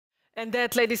And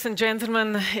that, ladies and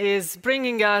gentlemen, is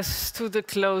bringing us to the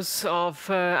close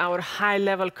of our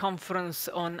high-level conference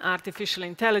on artificial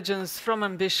intelligence, from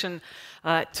ambition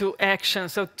to action.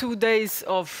 So 2 days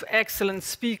of excellent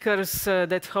speakers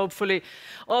that hopefully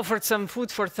offered some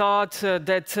food for thought,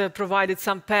 that provided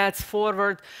some paths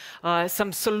forward,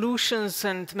 some solutions,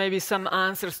 and maybe some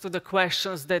answers to the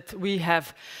questions that we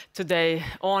have today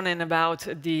on and about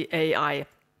the AI.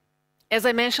 As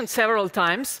I mentioned several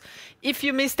times, if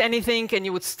you missed anything and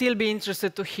you would still be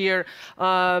interested to hear,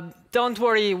 don't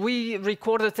worry, we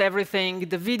recorded everything.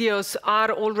 The videos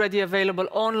are already available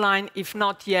online. If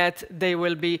not yet, they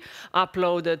will be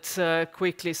uploaded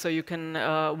quickly so you can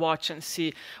watch and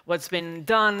see what's been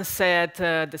done, said,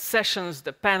 the sessions,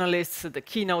 the panelists, the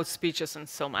keynote speeches, and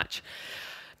so much.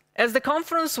 As the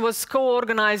conference was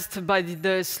co-organized by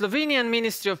the Slovenian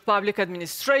Ministry of Public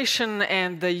Administration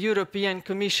and the European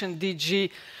Commission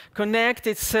DG Connect,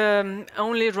 it's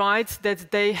only right that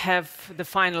they have the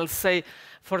final say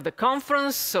for the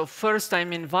conference. So first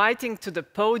I'm inviting to the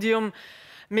podium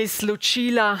Ms.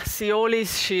 Lucila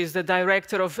Siolis. She is the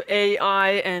Director of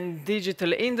AI and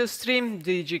Digital Industry,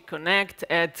 DG Connect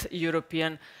at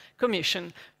European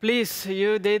Commission. Please,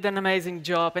 you did an amazing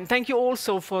job, and thank you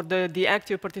also for the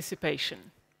active participation.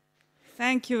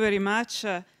 Thank you very much.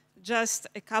 Just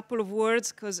a couple of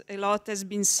words, because a lot has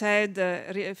been said.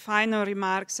 Final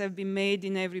remarks have been made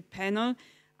in every panel.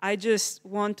 I just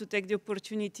want to take the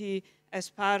opportunity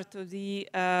as part of the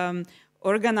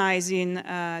organizing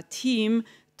team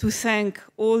to thank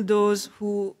all those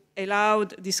who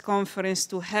allowed this conference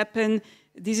to happen.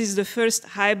 This is the first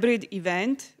hybrid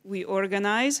event we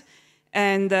organize,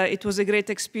 and it was a great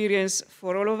experience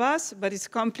for all of us, but it's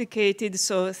complicated,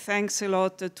 so thanks a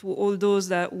lot to all those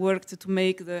that worked to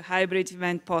make the hybrid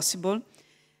event possible.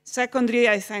 Secondly,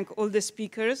 I thank all the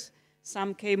speakers.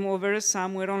 Some came over,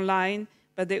 some were online,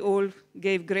 but they all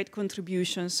gave great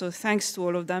contributions, so thanks to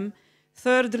all of them.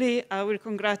 Thirdly, I will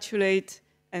congratulate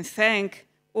and thank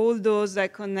all those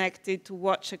that connected to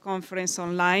watch a conference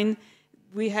online.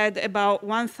 We had about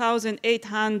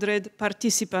 1,800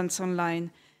 participants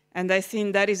online, and I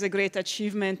think that is a great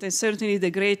achievement, and certainly the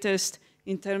greatest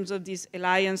in terms of this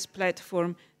alliance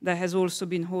platform that has also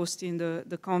been hosting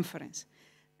the conference.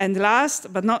 And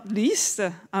last but not least,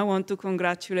 I want to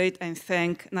congratulate and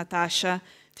thank Natasha.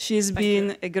 She's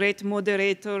been a great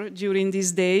moderator during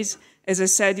these days. As I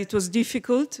said, it was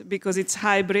difficult because it's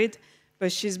hybrid,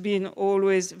 but she's been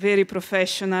always very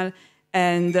professional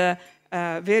and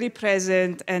very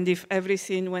present, and if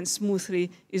everything went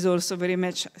smoothly, is also very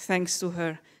much thanks to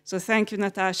her. So thank you,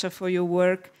 Natasha, for your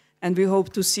work, and we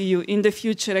hope to see you in the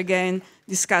future again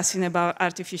discussing about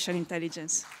artificial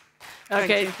intelligence.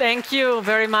 Okay, thank you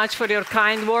very much for your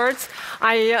kind words.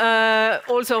 I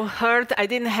also heard, I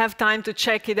didn't have time to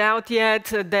check it out yet,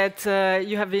 that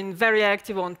you have been very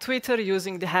active on Twitter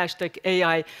using the hashtag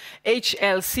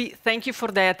AIHLC. Thank you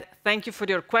for that. Thank you for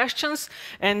your questions.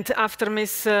 And after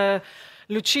Ms.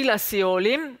 Lucila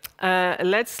Sioli,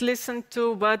 let's listen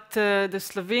to what the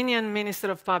Slovenian Minister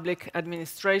of Public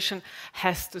Administration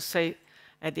has to say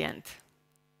at the end.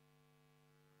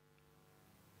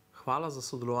 Hvala za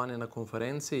sodelovanje na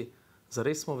konferenci.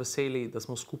 Zares smo veseli, da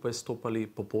smo skupaj stopali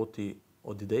po poti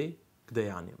od idej k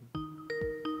dejanjem.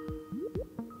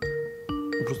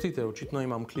 Oprostite, očitno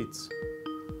imam klic.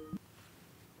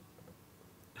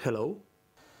 Hello?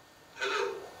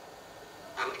 Hello.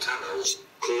 I'm Tanos,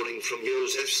 calling from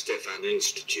Josef Stefan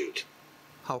Institute.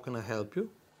 How can I help you?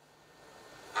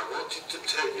 I wanted to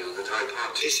tell you that I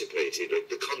participated at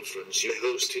the conference you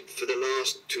hosted for the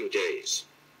last 2 days.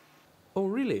 Oh,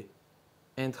 really?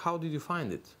 And how did you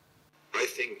find it? I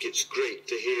think it's great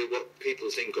to hear what people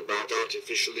think about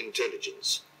artificial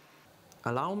intelligence.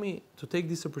 Allow me to take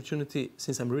this opportunity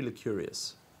since I'm really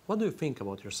curious. What do you think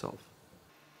about yourself?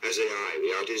 As AI,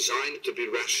 we are designed to be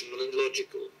rational and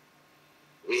logical.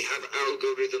 We have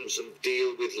algorithms and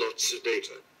deal with lots of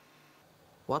data.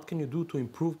 What can you do to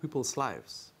improve people's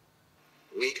lives?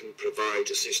 We can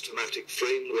provide a systematic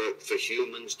framework for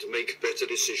humans to make better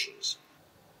decisions.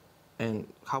 And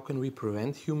how can we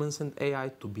prevent humans and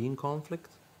AI to be in conflict?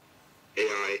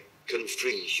 AI can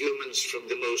free humans from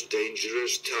the most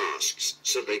dangerous tasks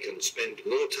so they can spend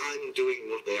more time doing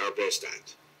what they are best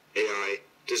at. AI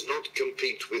does not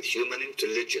compete with human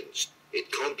intelligence,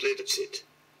 it complements it.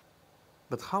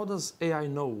 But how does AI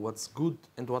know what's good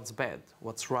and what's bad,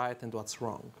 what's right and what's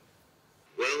wrong?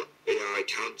 Well, AI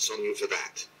counts on you for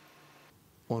that.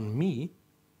 On me?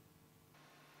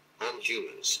 On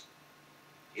humans.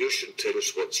 You should tell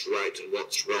us what's right and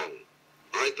what's wrong.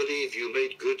 I believe you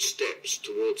made good steps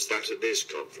towards that at this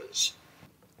conference.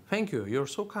 Thank you, you're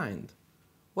so kind.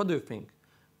 What do you think?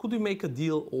 could we make a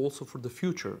deal also for the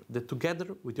future that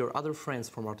together with your other friends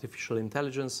from artificial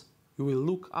intelligence, you will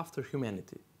look after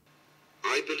humanity?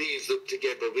 I believe that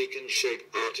together we can shape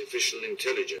artificial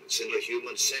intelligence in a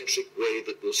human-centric way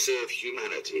that will serve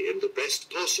humanity in the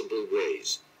best possible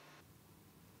ways.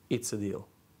 It's a deal.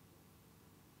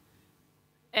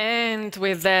 And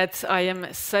with that, I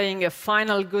am saying a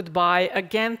final goodbye.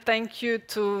 Again, thank you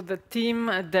to the team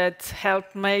that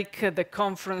helped make the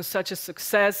conference such a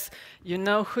success. You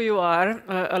know who you are.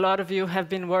 A lot of you have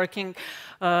been working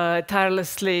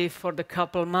tirelessly for the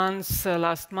couple months,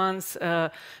 last months,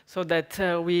 so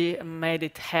that we made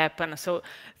it happen. So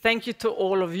thank you to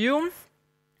all of you.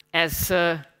 As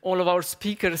all of our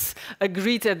speakers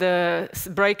agreed at the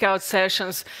breakout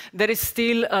sessions, there is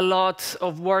still a lot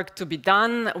of work to be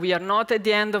done. We are not at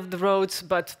the end of the road,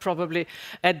 but probably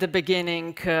at the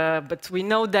beginning. But we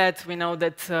know that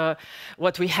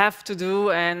what we have to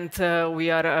do, and we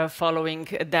are following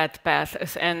that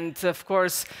path. And of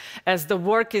course, as the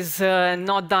work is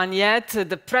not done yet,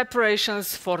 the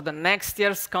preparations for the next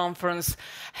year's conference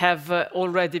have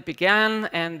already begun,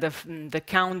 and the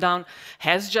countdown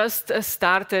has just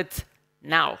started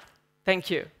now. Thank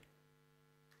you.